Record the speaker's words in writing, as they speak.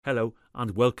Hello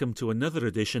and welcome to another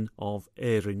edition of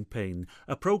Airing Pain,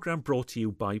 a programme brought to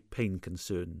you by Pain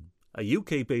Concern, a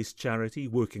UK-based charity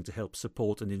working to help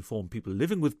support and inform people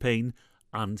living with pain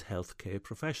and healthcare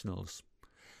professionals.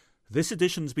 This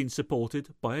edition's been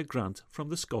supported by a grant from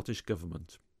the Scottish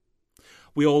Government.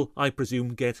 We all, I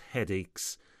presume, get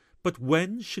headaches. But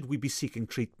when should we be seeking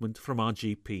treatment from our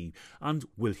GP, and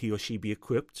will he or she be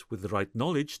equipped with the right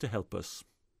knowledge to help us?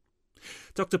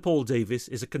 Dr Paul Davies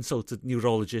is a consultant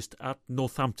neurologist at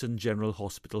Northampton General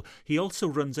Hospital. He also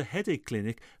runs a headache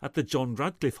clinic at the John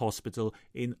Radcliffe Hospital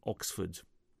in Oxford.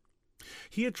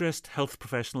 He addressed health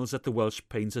professionals at the Welsh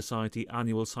Pain Society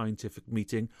annual scientific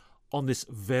meeting on this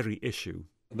very issue.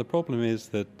 The problem is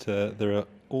that there are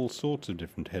all sorts of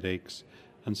different headaches,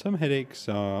 and some headaches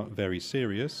are very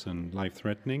serious and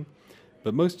life-threatening,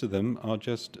 but most of them are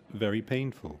just very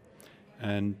painful.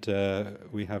 And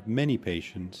we have many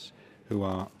patients who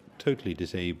are totally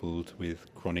disabled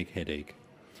with chronic headache.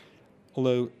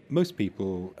 Although most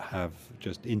people have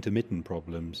just intermittent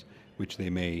problems which they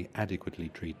may adequately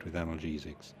treat with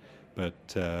analgesics. But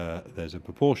there's a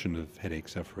proportion of headache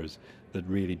sufferers that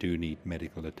really do need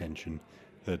medical attention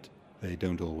that they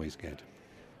don't always get.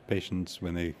 Patients,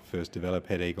 when they first develop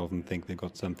headache, often think they've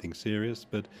got something serious,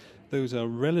 but those are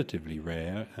relatively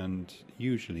rare and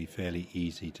usually fairly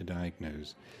easy to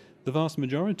diagnose. The vast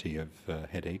majority of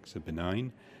headaches are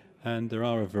benign, and there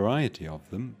are a variety of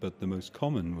them, but the most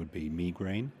common would be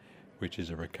migraine, which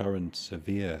is a recurrent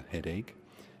severe headache.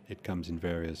 It comes in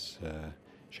various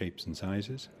shapes and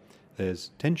sizes.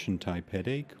 There's tension-type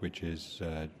headache, which is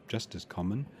just as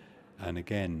common, and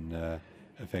again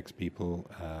affects people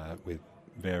with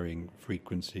varying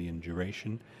frequency and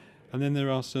duration. And then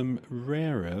there are some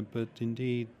rarer but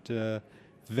indeed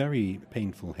very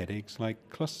painful headaches like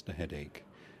cluster headache.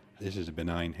 This is a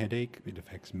benign headache. It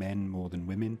affects men more than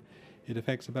women. It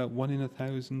affects about 1 in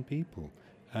 1,000 people,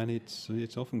 and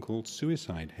it's often called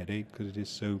suicide headache because it is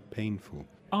so painful.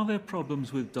 Are there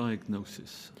problems with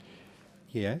diagnosis?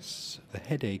 Yes, the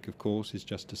headache, of course, is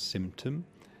just a symptom,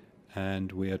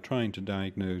 and we are trying to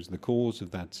diagnose the cause of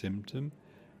that symptom.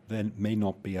 There may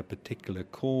not be a particular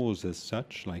cause as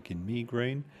such, like in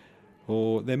migraine,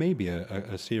 or there may be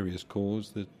a serious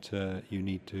cause that you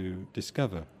need to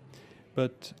discover.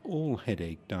 But all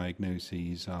headache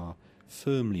diagnoses are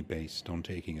firmly based on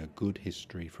taking a good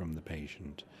history from the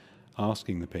patient,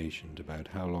 asking the patient about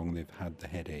how long they've had the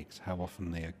headaches, how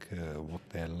often they occur, what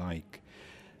they're like.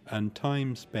 And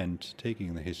time spent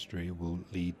taking the history will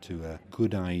lead to a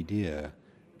good idea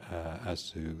as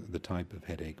to the type of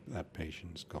headache that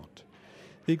patient's got.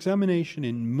 The examination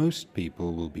in most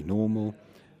people will be normal,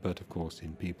 but of course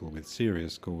in people with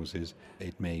serious causes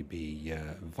it may be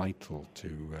vital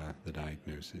to the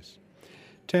diagnosis.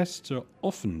 Tests are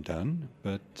often done,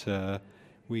 but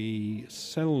we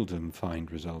seldom find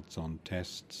results on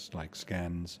tests like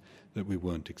scans that we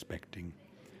weren't expecting.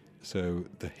 So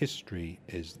the history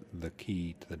is the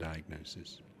key to the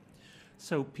diagnosis.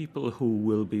 So people who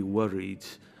will be worried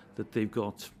that they've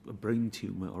got a brain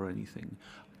tumour or anything,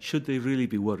 should they really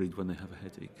be worried when they have a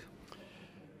headache?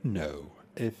 No.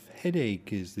 If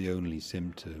headache is the only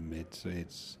symptom,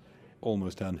 it's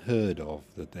almost unheard of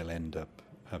that they'll end up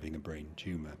having a brain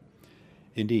tumour.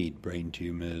 Indeed, brain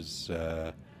tumours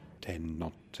tend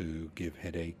not to give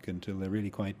headache until they're really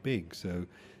quite big, so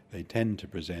they tend to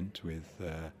present with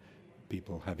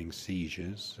people having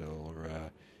seizures or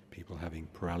people having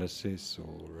paralysis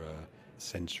or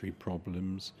sensory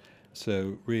problems.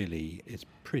 So really, it's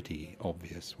pretty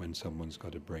obvious when someone's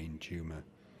got a brain tumour.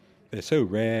 They're so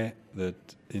rare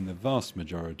that in the vast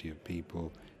majority of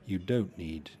people, you don't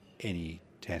need any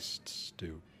tests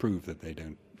to prove that they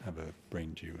don't have a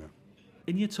brain tumour.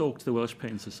 In your talk to the Welsh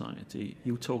Pain Society,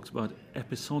 you talked about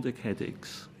episodic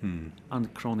headaches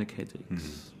and chronic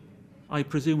headaches. I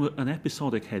presume an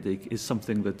episodic headache is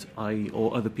something that I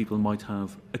or other people might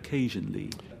have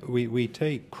occasionally. We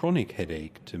take chronic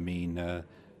headache to mean a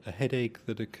headache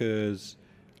that occurs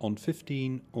on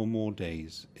 15 or more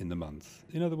days in the month.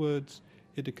 In other words,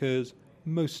 it occurs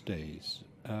most days.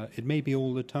 It may be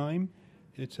all the time.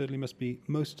 It certainly must be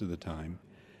most of the time.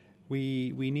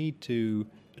 We need to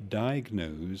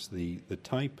diagnose the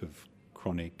type of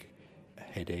chronic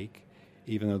headache,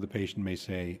 even though the patient may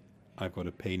say, I've got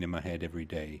a pain in my head every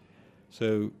day.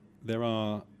 So there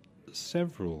are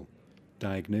several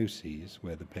diagnoses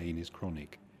where the pain is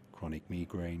chronic. Chronic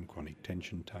migraine, chronic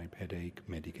tension type headache,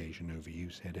 medication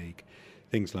overuse headache,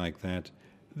 things like that.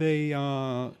 They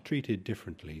are treated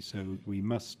differently, so we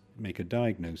must make a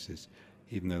diagnosis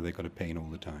even though they've got a pain all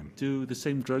the time. Do the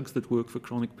same drugs that work for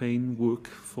chronic pain work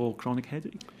for chronic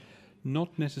headache?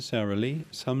 Not necessarily.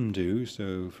 Some do.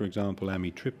 So, for example,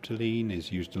 amitriptyline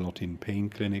is used a lot in pain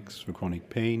clinics for chronic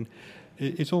pain.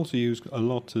 It's also used a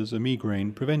lot as a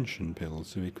migraine prevention pill,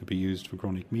 so it could be used for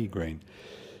chronic migraine.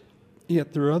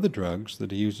 Yet there are other drugs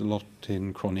that are used a lot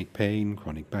in chronic pain,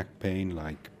 chronic back pain,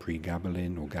 like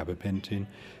pregabalin or gabapentin,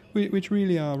 which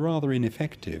really are rather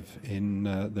ineffective in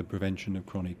the prevention of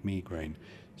chronic migraine.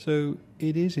 So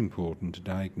it is important to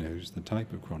diagnose the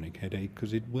type of chronic headache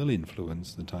because it will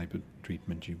influence the type of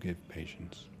treatment you give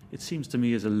patients. It seems to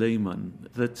me as a layman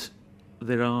that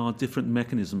there are different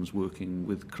mechanisms working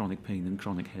with chronic pain and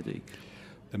chronic headache.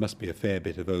 There must be a fair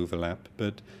bit of overlap,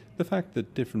 but the fact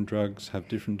that different drugs have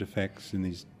different effects in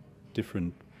these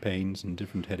different pains and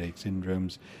different headache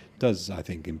syndromes does, I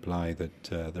think, imply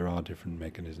that there are different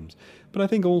mechanisms. But I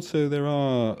think also there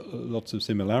are lots of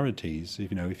similarities.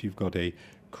 If you've got a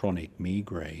chronic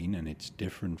migraine and it's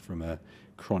different from a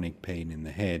chronic pain in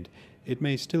the head, it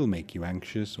may still make you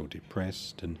anxious or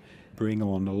depressed and bring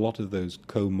on a lot of those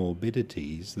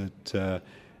comorbidities that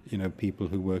people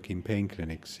who work in pain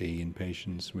clinics see in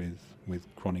patients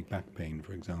with chronic back pain,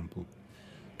 for example.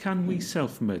 Can we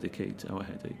self-medicate our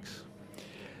headaches?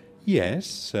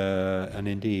 Yes, and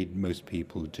indeed most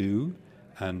people do,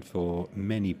 and for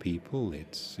many people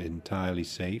it's entirely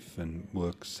safe and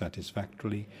works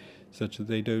satisfactorily, such that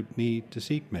they don't need to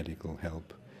seek medical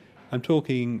help. I'm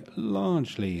talking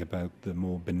largely about the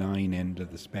more benign end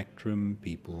of the spectrum,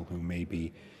 people who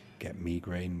maybe get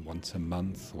migraine once a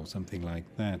month or something like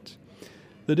that.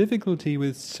 The difficulty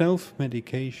with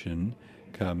self-medication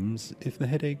comes if the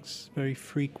headache's very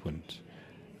frequent.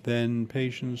 Then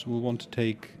patients will want to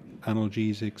take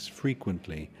analgesics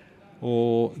frequently,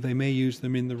 or they may use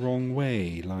them in the wrong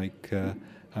way, like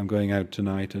I'm going out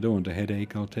tonight, I don't want a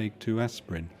headache, I'll take 2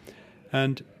 aspirin.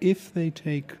 And if they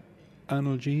take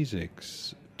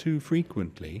analgesics too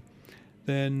frequently,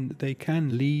 then they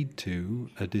can lead to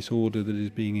a disorder that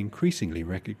is being increasingly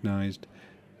recognized,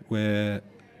 where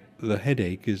the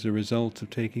headache is a result of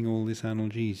taking all this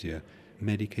analgesia,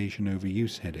 medication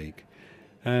overuse headache.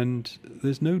 And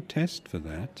there's no test for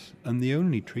that, and the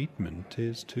only treatment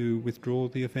is to withdraw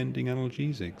the offending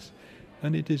analgesics,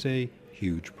 and it is a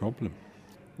huge problem.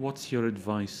 What's your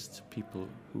advice to people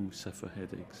who suffer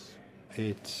headaches?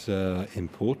 It's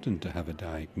important to have a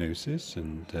diagnosis,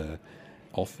 and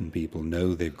often people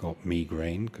know they've got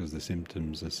migraine because the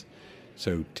symptoms are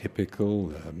so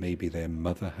typical. Maybe their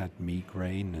mother had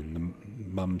migraine and the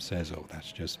mum says, oh,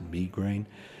 that's just migraine.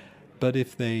 But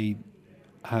if they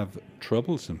have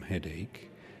troublesome headache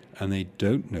and they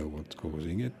don't know what's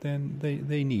causing it, then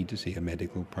they need to see a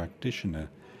medical practitioner.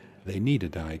 They need a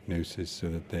diagnosis so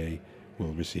that they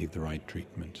will receive the right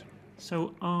treatment.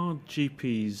 So are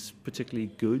GPs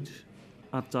particularly good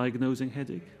at diagnosing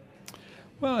headache?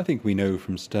 Well, I think we know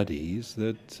from studies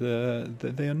that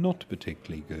they are not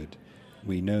particularly good.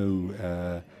 We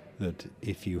know that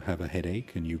if you have a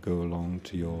headache and you go along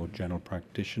to your general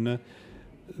practitioner,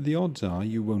 the odds are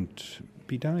you won't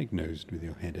be diagnosed with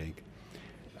your headache.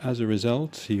 As a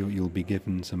result, you'll be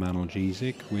given some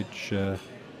analgesic, which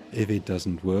if it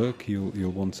doesn't work,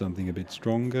 you'll want something a bit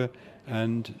stronger.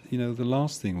 And, the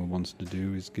last thing one wants to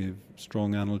do is give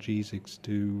strong analgesics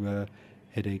to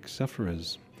headache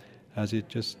sufferers, as it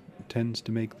just tends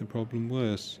to make the problem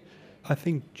worse. I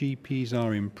think GPs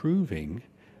are improving,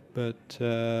 but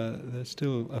there's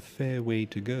still a fair way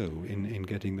to go in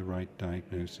getting the right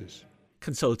diagnosis.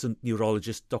 Consultant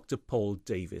Neurologist Dr Paul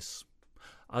Davies.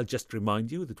 I'll just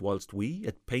remind you that whilst we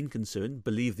at Pain Concern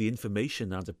believe the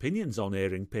information and opinions on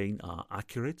airing pain are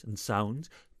accurate and sound,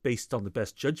 based on the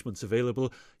best judgments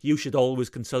available, you should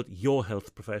always consult your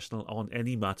health professional on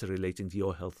any matter relating to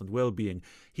your health and well-being.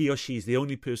 He or she is the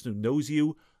only person who knows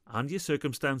you and your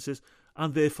circumstances,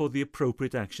 and therefore the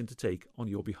appropriate action to take on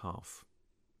your behalf.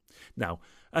 Now,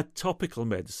 a topical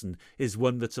medicine is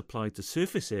one that's applied to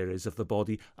surface areas of the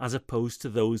body as opposed to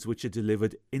those which are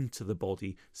delivered into the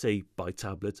body, say by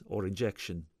tablet or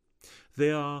injection.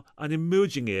 They are an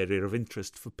emerging area of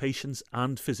interest for patients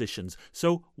and physicians.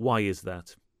 So why is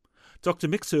that? Dr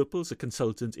Mick Serpell is a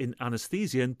consultant in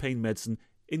Anaesthesia and Pain Medicine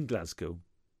in Glasgow.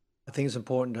 I think it's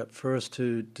important at first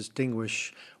to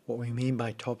distinguish what we mean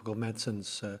by topical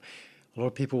medicines. A lot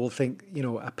of people will think,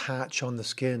 a patch on the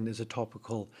skin is a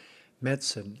topical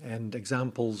medicine, and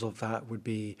examples of that would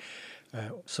be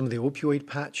some of the opioid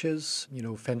patches,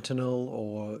 fentanyl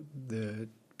or the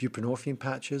buprenorphine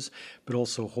patches, but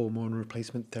also hormone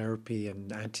replacement therapy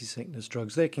and anti-sickness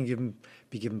drugs. They can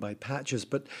be given by patches,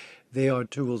 but they are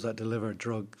tools that deliver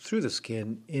drug through the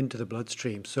skin into the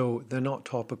bloodstream. So they're not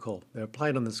topical. They're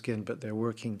applied on the skin, but they're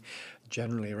working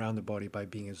generally around the body by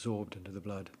being absorbed into the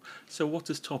blood. So what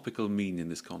does topical mean in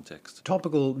this context?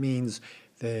 Topical means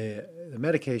the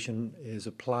medication is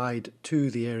applied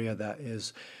to the area that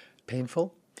is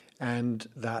painful, and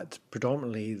that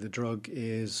predominantly the drug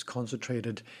is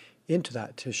concentrated into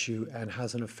that tissue and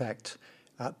has an effect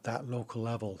at that local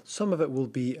level. Some of it will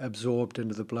be absorbed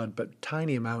into the blood, but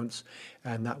tiny amounts,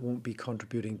 and that won't be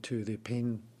contributing to the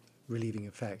pain relieving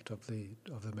effect of the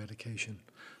medication.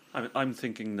 I'm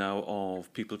thinking now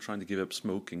of people trying to give up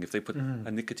smoking. If they put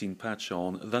a nicotine patch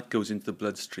on, that goes into the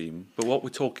bloodstream. But what we're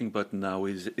talking about now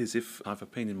is if I have a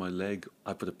pain in my leg,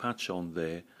 I put a patch on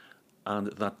there, and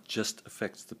that just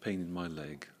affects the pain in my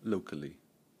leg locally.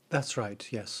 That's right,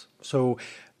 yes. So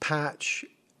patch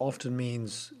often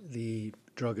means the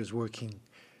drug is working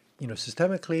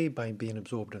systemically by being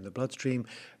absorbed in the bloodstream.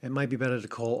 It might be better to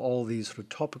call all these sort of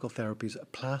topical therapies a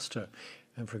plaster.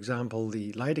 And for example,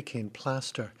 the lidocaine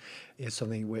plaster is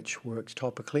something which works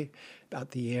topically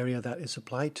at the area that it's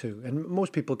applied to. And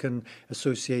most people can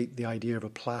associate the idea of a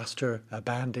plaster, a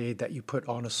Band-Aid that you put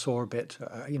on a sore bit,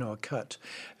 a cut,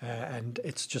 and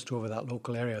it's just over that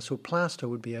local area. So plaster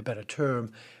would be a better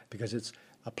term because it's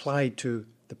applied to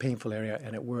the painful area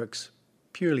and it works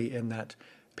purely in that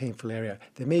painful area.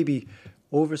 There may be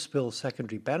overspill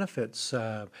secondary benefits,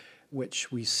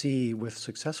 which we see with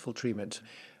successful treatment,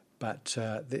 but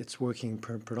it's working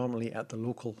predominantly at the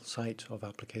local site of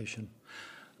application.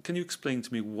 Can you explain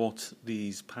to me what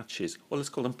these patches, well, let's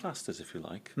call them plasters if you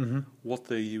like, what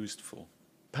they're used for?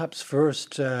 Perhaps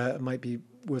first it might be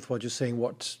worthwhile just saying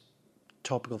what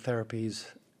topical therapies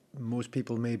most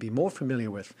people may be more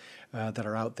familiar with that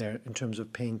are out there in terms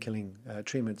of pain-killing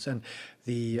treatments. And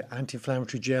the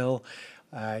anti-inflammatory gel,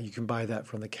 you can buy that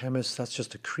from the chemist. That's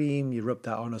just a cream. You rub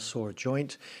that on a sore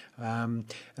joint. And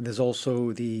there's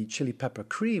also the chili pepper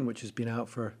cream, which has been out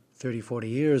for 30, 40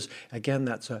 years. Again,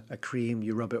 that's a cream.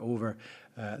 You rub it over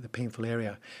the painful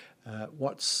area.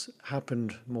 What's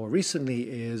happened more recently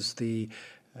is the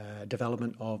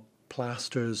development of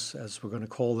plasters, as we're going to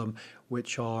call them,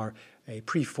 which are a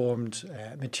preformed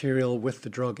material with the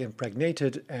drug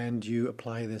impregnated, and you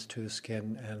apply this to the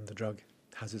skin and the drug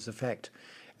has its effect.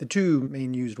 The two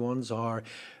main used ones are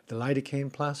the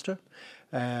lidocaine plaster,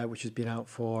 which has been out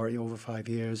for over 5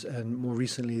 years, and more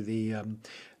recently the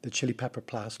chili pepper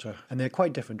plaster. And they're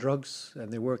quite different drugs,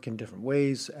 and they work in different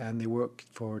ways, and they work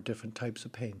for different types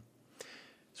of pain.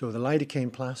 So the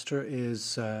lidocaine plaster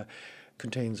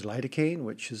contains lidocaine,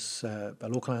 which is a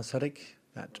local anaesthetic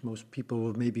that most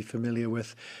people may be familiar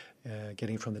with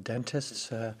getting from the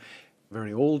dentist.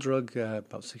 Very old drug,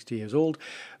 about 60 years old.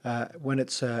 When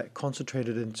it's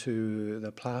concentrated into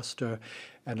the plaster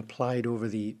and applied over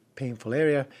the painful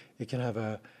area, it can have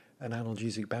an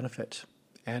analgesic benefit.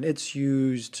 And it's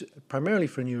used primarily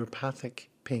for neuropathic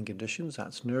pain conditions,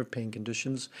 that's nerve pain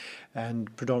conditions,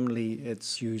 and predominantly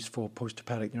it's used for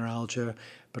post-hepatic neuralgia,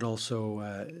 but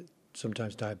also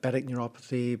sometimes diabetic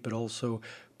neuropathy, but also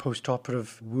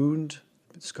post-operative wound,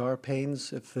 scar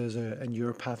pains, if there's a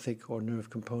neuropathic or nerve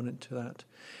component to that.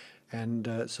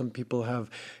 And some people have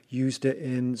used it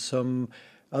in some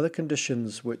other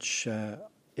conditions which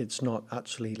it's not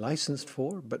actually licensed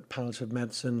for, but palliative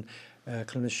medicine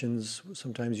clinicians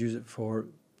sometimes use it for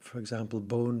example,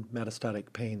 bone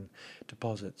metastatic pain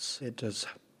deposits. It does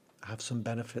have some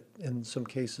benefit in some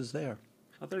cases there.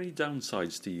 Are there any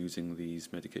downsides to using these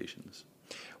medications?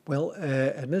 Well,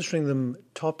 administering them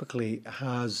topically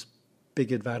has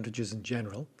big advantages in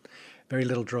general. Very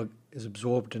little drug is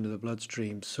absorbed into the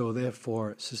bloodstream, so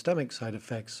therefore systemic side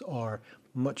effects are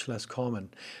much less common.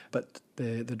 But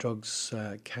the drugs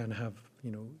can have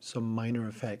some minor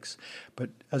effects.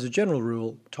 But as a general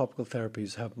rule, topical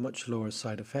therapies have much lower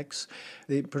side effects.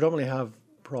 They predominantly have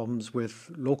problems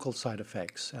with local side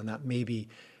effects, and that may be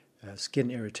skin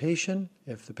irritation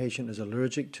if the patient is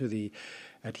allergic to the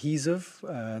adhesive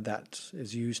that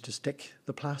is used to stick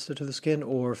the plaster to the skin,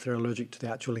 or if they're allergic to the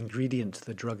actual ingredient,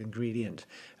 the drug ingredient.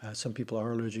 Some people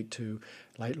are allergic to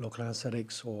light local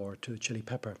anesthetics or to chili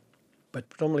pepper. But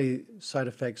predominantly side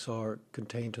effects are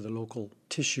contained to the local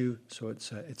tissue, so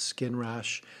it's skin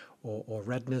rash or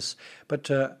redness. But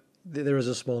there is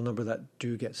a small number that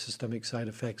do get systemic side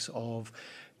effects of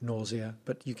nausea,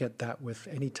 but you get that with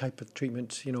any type of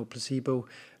treatment. Placebo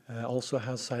also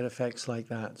has side effects like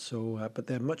that. So, but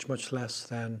they're much, much less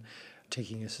than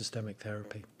taking a systemic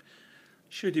therapy.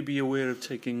 Should you be aware of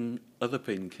taking other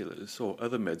painkillers or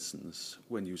other medicines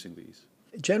when using these?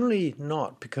 Generally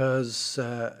not, because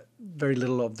very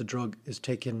little of the drug is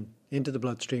taken into the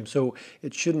bloodstream. So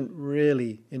it shouldn't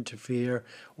really interfere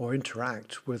or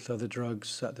interact with other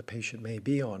drugs that the patient may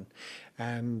be on.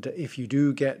 And if you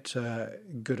do get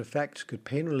good effect, good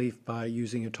pain relief by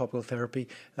using a topical therapy,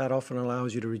 that often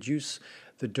allows you to reduce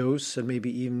the dose and maybe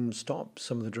even stop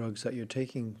some of the drugs that you're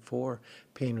taking for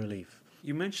pain relief.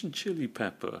 You mentioned chili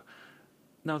pepper.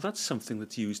 Now, that's something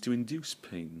that's used to induce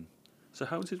pain. So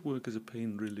how does it work as a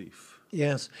pain relief?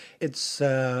 Yes, it's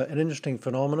an interesting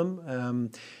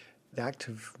phenomenon. The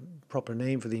active proper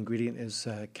name for the ingredient is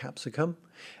capsicum,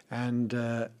 and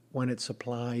when it's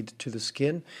applied to the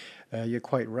skin, you're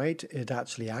quite right, it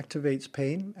actually activates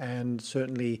pain, and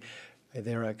certainly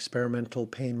there are experimental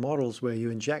pain models where you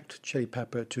inject chili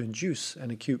pepper to induce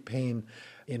an acute pain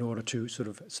in order to sort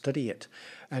of study it.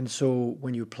 And so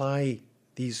when you apply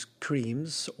these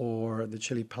creams or the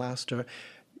chili plaster,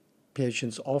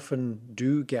 patients often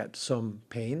do get some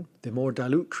pain. The more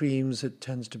dilute creams, it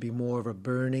tends to be more of a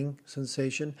burning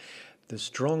sensation. The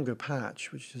stronger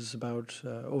patch, which is about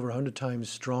over 100 times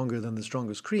stronger than the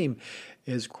strongest cream,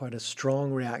 is quite a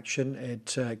strong reaction.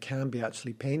 It can be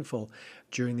actually painful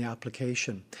during the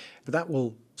application. But that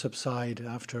will subside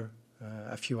after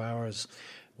a few hours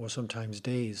or sometimes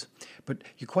days. But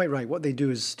you're quite right. What they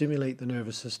do is stimulate the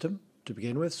nervous system to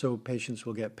begin with, so patients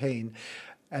will get pain.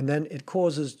 And then it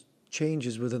causes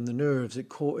changes within the nerves.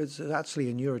 It's actually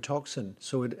a neurotoxin,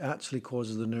 so it actually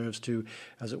causes the nerves to,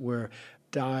 as it were,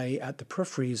 die at the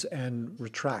peripheries and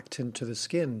retract into the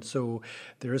skin. So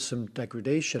there is some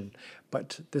degradation,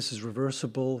 but this is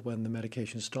reversible. When the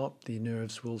medication stops, the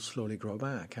nerves will slowly grow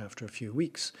back after a few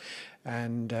weeks.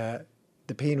 And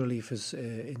the pain relief is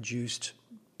induced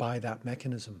by that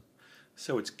mechanism.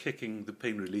 So it's kicking the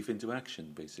pain relief into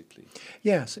action, basically.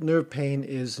 Yes, nerve pain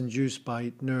is induced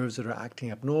by nerves that are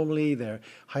acting abnormally, they're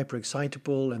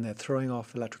hyperexcitable, and they're throwing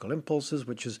off electrical impulses,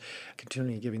 which is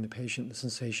continually giving the patient the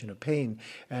sensation of pain.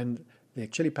 And the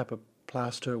chili pepper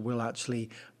plaster will actually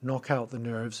knock out the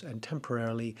nerves and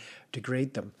temporarily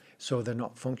degrade them, so they're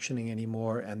not functioning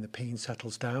anymore and the pain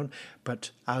settles down.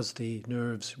 But as the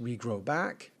nerves regrow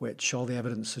back, which all the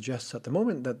evidence suggests at the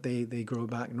moment that they grow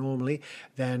back normally,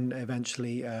 then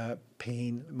eventually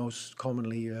pain most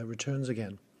commonly returns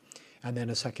again. And then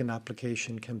a second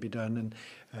application can be done,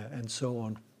 and so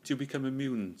on. Do you become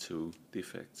immune to the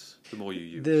effects the more you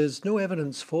use? There's no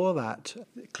evidence for that.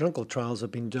 Clinical trials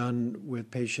have been done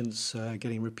with patients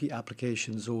getting repeat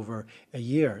applications over a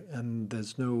year, and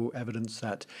there's no evidence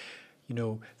that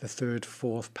the third,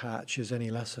 fourth patch is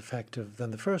any less effective than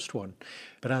the first one.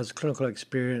 But as clinical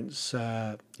experience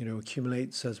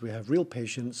accumulates, as we have real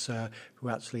patients who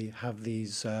actually have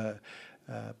these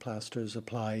plasters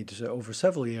applied over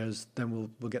several years, then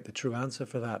we'll get the true answer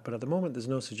for that. But at the moment, there's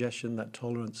no suggestion that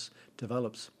tolerance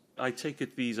develops. I take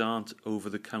it these aren't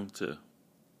over-the-counter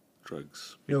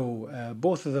drugs? No,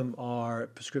 both of them are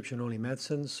prescription-only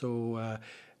medicines. So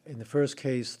in the first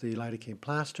case, the lidocaine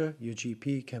plaster, your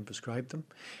GP can prescribe them,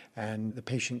 and the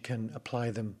patient can apply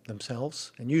them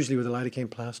themselves. And usually with a lidocaine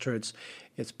plaster, it's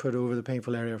put over the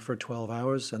painful area for 12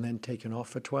 hours and then taken off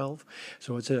for 12.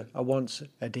 So it's a once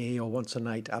a day or once a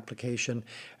night application,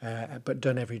 but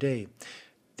done every day.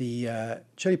 The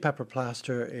chili pepper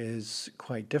plaster is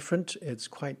quite different. It's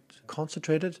quite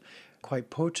concentrated, quite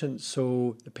potent,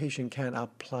 so the patient can't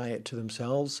apply it to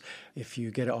themselves. If you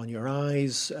get it on your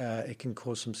eyes, it can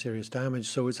cause some serious damage.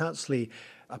 So it's actually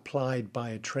applied by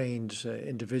a trained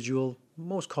individual,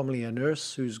 most commonly a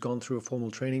nurse who's gone through a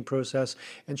formal training process,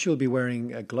 and she'll be wearing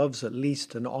gloves at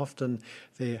least, and often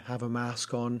they have a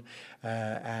mask on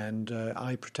and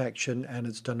eye protection, and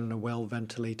it's done in a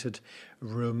well-ventilated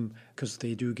room because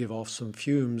they do give off some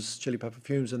fumes, chili pepper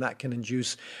fumes, and that can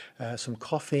induce some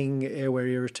coughing,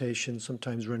 airway irritation,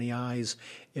 sometimes runny eyes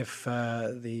if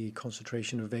the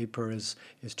concentration of vapor is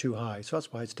too high. So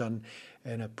that's why it's done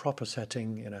in a proper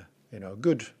setting, in a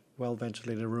good,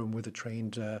 well-ventilated room with a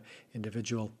trained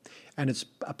individual. And it's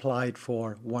applied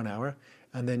for 1 hour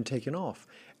and then taken off.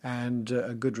 And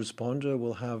a good responder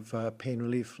will have pain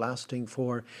relief lasting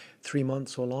for 3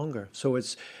 months or longer. So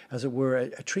it's, as it were,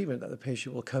 a treatment that the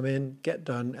patient will come in, get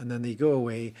done, and then they go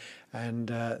away, and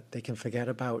they can forget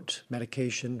about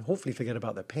medication, hopefully forget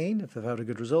about their pain if they've had a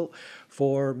good result,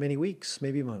 for many weeks,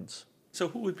 maybe months. So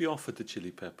who would be offered the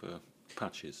chili pepper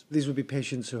patches? These would be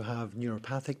patients who have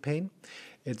neuropathic pain.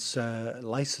 It's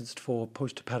licensed for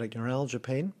post-hepatic neuralgia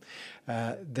pain.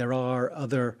 There are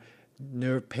other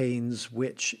nerve pains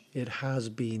which it has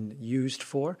been used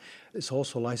for. It's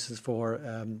also licensed for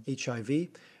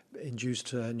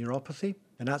HIV-induced neuropathy,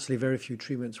 and actually very few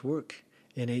treatments work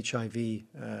in HIV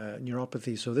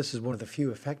neuropathy. So this is one of the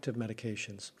few effective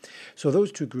medications. So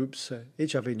those two groups,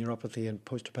 HIV neuropathy and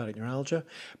postherpetic neuralgia,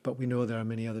 but we know there are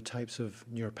many other types of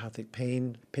neuropathic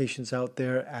pain patients out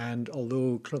there, and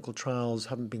although clinical trials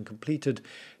haven't been completed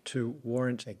to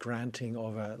warrant a granting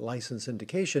of a license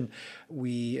indication,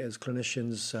 we as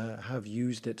clinicians have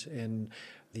used it in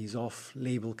these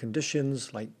off-label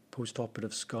conditions like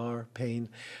postoperative scar pain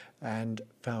and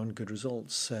found good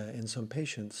results in some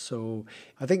patients. So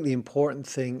I think the important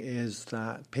thing is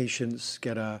that patients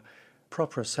get a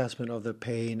proper assessment of their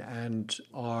pain and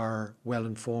are well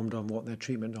informed on what their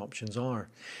treatment options are.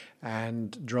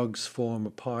 And drugs form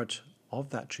a part of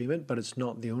that treatment, but it's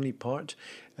not the only part,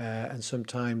 and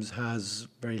sometimes has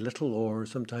very little or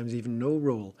sometimes even no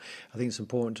role. I think it's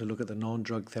important to look at the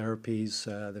non-drug therapies,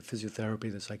 the physiotherapy,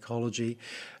 the psychology,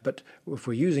 but if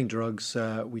we're using drugs,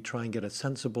 we try and get a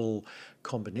sensible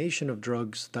combination of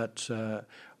drugs that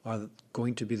are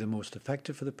going to be the most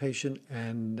effective for the patient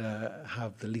and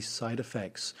have the least side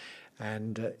effects.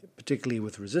 And particularly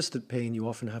with resistant pain, you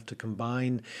often have to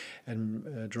combine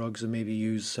drugs and maybe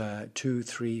use 2,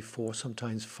 3, 4,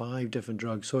 sometimes 5 different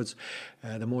drugs. So it's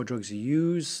the more drugs you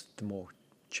use, the more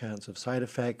chance of side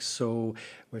effects. So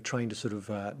we're trying to sort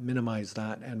of minimize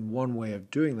that. And one way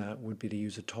of doing that would be to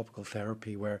use a topical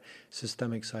therapy where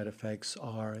systemic side effects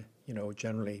are,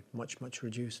 generally much, much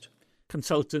reduced.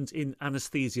 Consultant in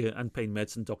Anaesthesia and Pain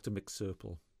Medicine, Dr Mick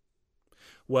Serpell.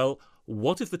 Well,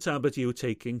 what if the tablet you're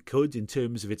taking could, in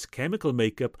terms of its chemical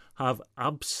makeup, have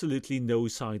absolutely no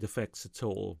side effects at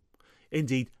all?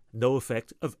 Indeed, no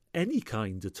effect of any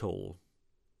kind at all.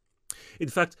 In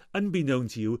fact, unbeknown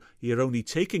to you, you're only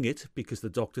taking it because the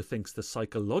doctor thinks the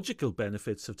psychological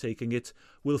benefits of taking it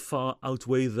will far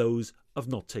outweigh those of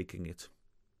not taking it.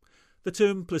 The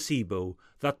term placebo,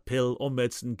 that pill or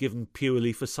medicine given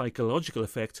purely for psychological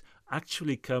effect,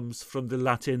 actually comes from the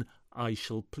Latin "I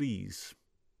shall please."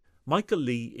 Michael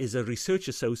Lee is a research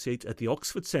associate at the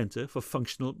Oxford Centre for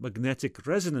Functional Magnetic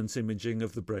Resonance Imaging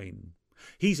of the Brain.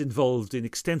 He's involved in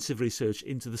extensive research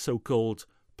into the so-called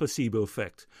placebo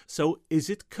effect. So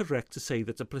is it correct to say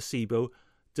that a placebo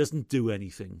doesn't do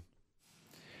anything?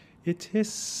 It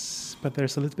is, but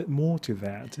there's a little bit more to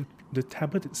that. The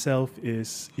tablet itself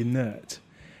is inert,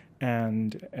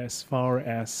 and as far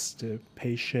as the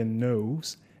patient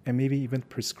knows, and maybe even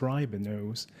prescriber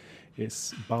knows,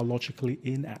 is biologically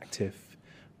inactive.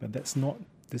 But that's not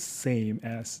the same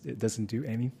as it doesn't do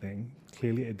anything.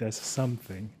 Clearly it does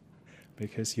something,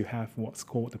 because you have what's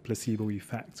called the placebo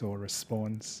effect or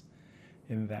response,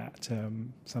 in that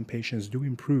some patients do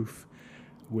improve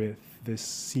with this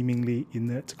seemingly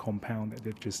inert compound that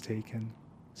they've just taken.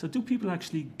 So do people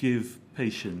actually give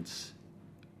patients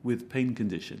with pain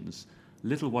conditions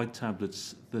little white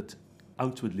tablets that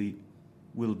outwardly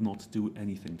will not do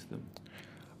anything to them?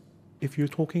 If you're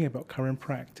talking about current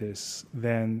practice,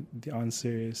 then the answer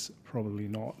is probably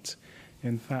not.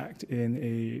 In fact, in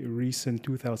a recent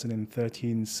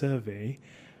 2013 survey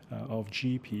of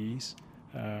GPs,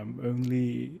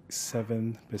 only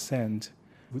 7%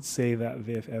 would say that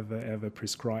they've ever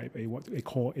prescribed what they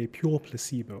call a pure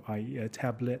placebo, i.e. a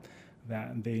tablet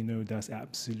that they know does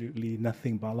absolutely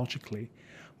nothing biologically.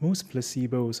 Most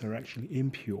placebos are actually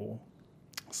impure,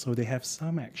 so they have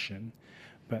some action,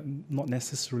 but not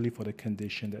necessarily for the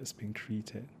condition that's being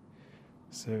treated.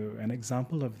 So an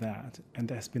example of that, and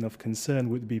that's been of concern,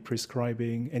 would be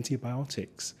prescribing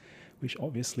antibiotics, which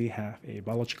obviously have a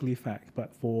biological effect,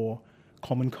 but for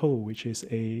common cold, which is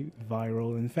a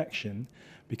viral infection,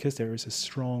 because there is a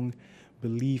strong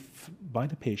belief by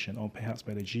the patient or perhaps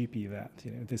by the GP that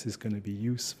this is going to be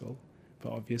useful,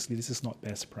 but obviously this is not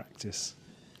best practice.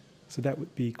 So that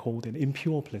would be called an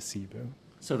impure placebo.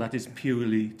 So that is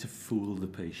purely to fool the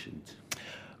patient?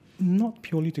 Not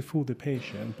purely to fool the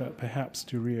patient, but perhaps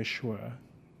to reassure.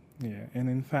 Yeah, and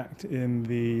in fact, in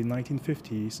the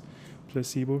 1950s,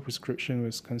 placebo prescription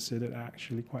was considered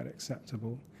actually quite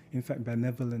acceptable. In fact,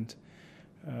 benevolent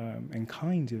and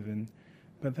kind even.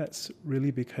 But that's really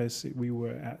because we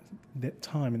were at that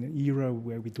time in an era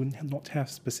where we not have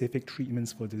specific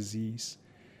treatments for disease.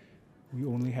 We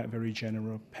only had very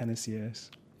general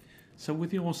panaceas. So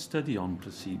with your study on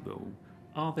placebo,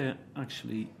 are there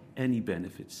actually any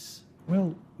benefits?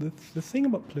 Well, the thing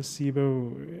about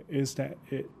placebo is that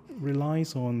it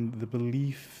relies on the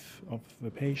belief of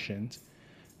the patient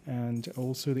and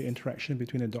also the interaction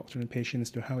between the doctor and patient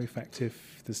as to how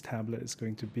effective this tablet is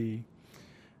going to be.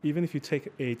 Even if you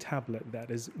take a tablet that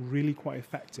is really quite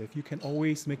effective, you can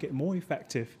always make it more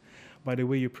effective by the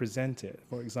way you present it.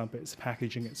 For example, its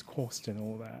packaging, its cost and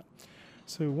all that.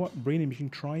 So what brain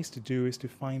imaging tries to do is to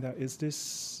find out, is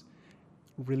this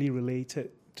really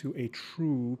related to a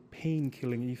true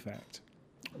pain-killing effect?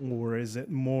 Or is it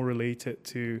more related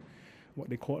to what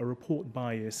they call a report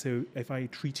bias? So if I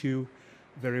treat you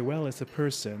very well as a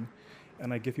person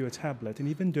and I give you a tablet, and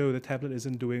even though the tablet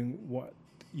isn't doing what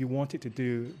you want it to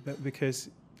do, but because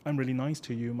I'm really nice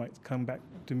to you, might come back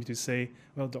to me to say,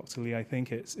 well, Dr. Lee, I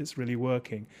think it's really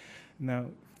working. Now,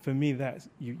 for me, that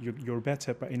you're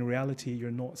better, but in reality,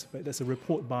 you're not. But there's a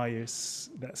report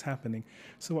bias that's happening.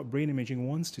 So what brain imaging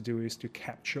wants to do is to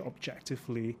capture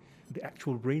objectively the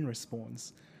actual brain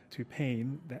response to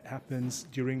pain that happens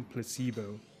during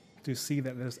placebo, to see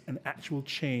that there's an actual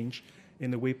change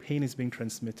in the way pain is being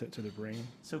transmitted to the brain.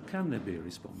 So can there be a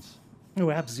response?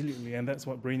 Oh, absolutely, and that's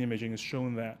what brain imaging has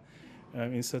shown, that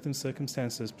in certain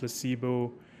circumstances,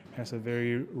 placebo has a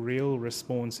very real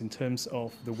response in terms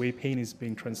of the way pain is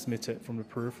being transmitted from the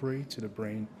periphery to the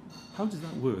brain. How does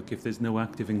that work if there's no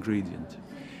active ingredient?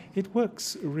 It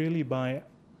works really by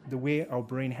the way our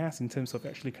brain has in terms of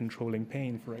actually controlling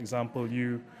pain. For example,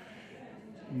 you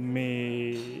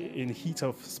may, in heat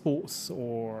of sports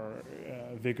or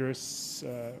vigorous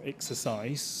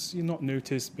exercise, you not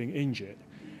notice being injured.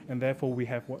 And therefore, we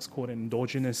have what's called an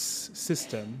endogenous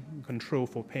system control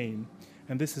for pain.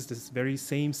 And this is this very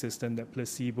same system that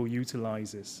placebo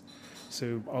utilizes.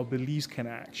 So our beliefs can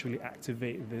actually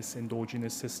activate this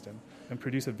endogenous system and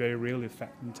produce a very real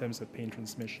effect in terms of pain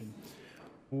transmission.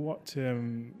 What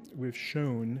we've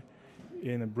shown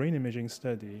in a brain imaging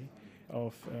study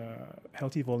of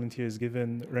healthy volunteers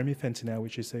given remifentanil,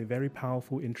 which is a very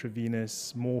powerful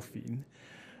intravenous morphine,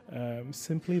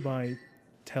 simply by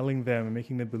telling them and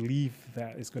making them believe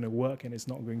that it's going to work and it's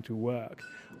not going to work,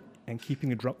 and keeping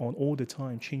the drug on all the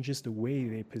time changes the way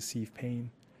they perceive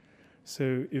pain.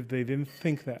 So if they didn't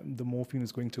think that the morphine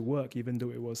was going to work, even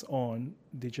though it was on,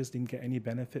 they just didn't get any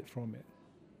benefit from it.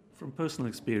 From personal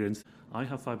experience, I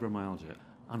have fibromyalgia,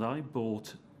 and I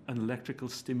bought an electrical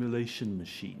stimulation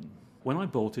machine. When I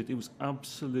bought it, it was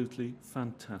absolutely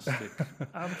fantastic.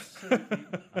 Absolutely.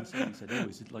 And someone said, oh,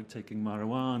 is it like taking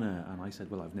marijuana? And I said,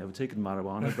 well, I've never taken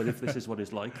marijuana, but if this is what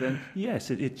it's like, then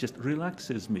yes, it just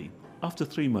relaxes me. After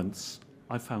 3 months,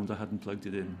 I found I hadn't plugged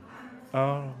it in.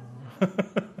 Oh.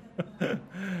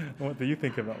 What do you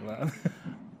think about that?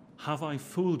 Have I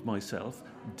fooled myself?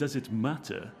 Does it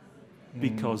matter?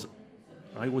 Because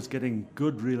I was getting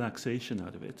good relaxation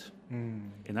out of it.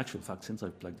 In actual fact, since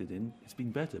I've plugged it in, it's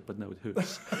been better, but now it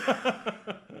hurts.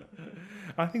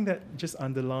 I think that just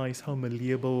underlies how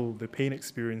malleable the pain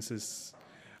experiences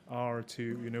are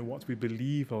to, what we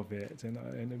believe of it,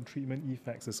 and treatment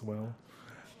effects as well.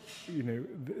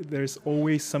 There's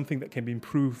always something that can be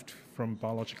improved from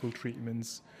biological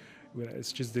treatments, where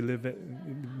it's just delivered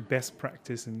in best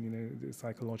practice, and the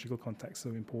psychological context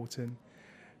is so important.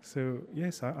 So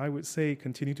yes, I would say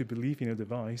continue to believe in your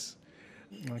device.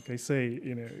 Like I say,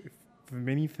 for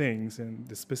many things, and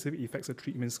the specific effects of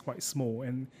treatment is quite small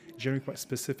and generally quite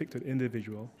specific to the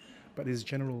individual, but there's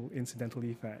general incidental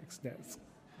effects that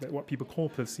what people call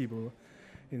placebo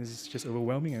is just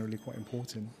overwhelming and really quite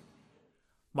important.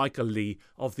 Michael Lee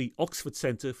of the Oxford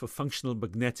Centre for Functional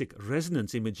Magnetic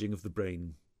Resonance Imaging of the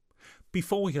Brain.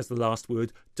 Before he has the last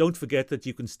word, don't forget that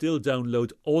you can still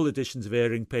download all editions of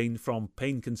Airing Pain from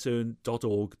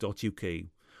painconcern.org.uk,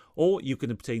 or you can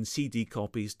obtain CD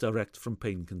copies direct from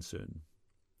Pain Concern.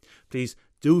 Please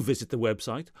do visit the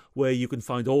website, where you can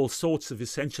find all sorts of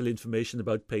essential information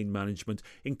about pain management,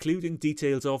 including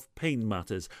details of Pain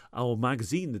Matters, our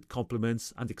magazine that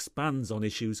complements and expands on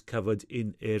issues covered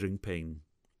in Airing Pain.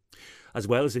 As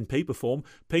well as in paper form,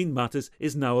 Pain Matters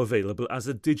is now available as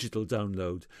a digital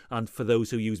download, and for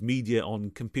those who use media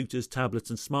on computers, tablets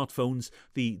and smartphones,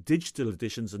 the digital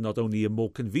editions are not only a more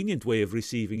convenient way of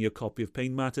receiving your copy of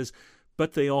Pain Matters,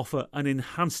 but they offer an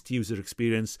enhanced user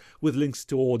experience with links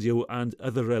to audio and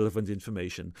other relevant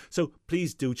information. So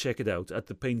please do check it out at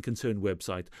the Pain Concern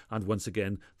website, and once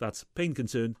again, that's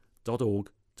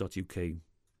painconcern.org.uk.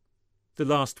 The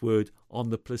last word on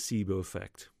the placebo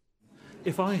effect.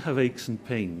 If I have aches and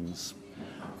pains,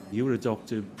 you're a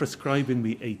doctor prescribing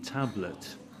me a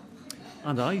tablet,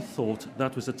 and I thought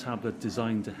that was a tablet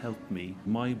designed to help me,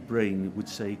 my brain would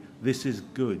say, this is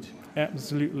good.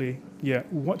 Absolutely. Yeah,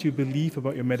 what you believe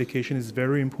about your medication is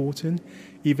very important,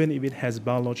 even if it has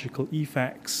biological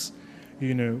effects.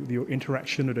 Your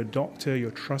interaction with the doctor, your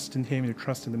trust in him, your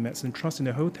trust in the medicine, trust in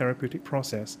the whole therapeutic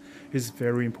process is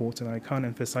very important. I can't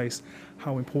emphasize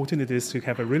how important it is to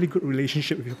have a really good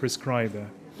relationship with your prescriber.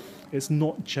 It's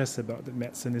not just about the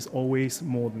medicine, it's always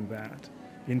more than that.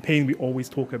 In pain, we always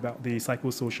talk about the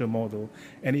psychosocial model,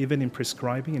 and even in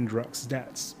prescribing and drugs,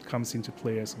 that comes into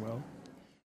play as well.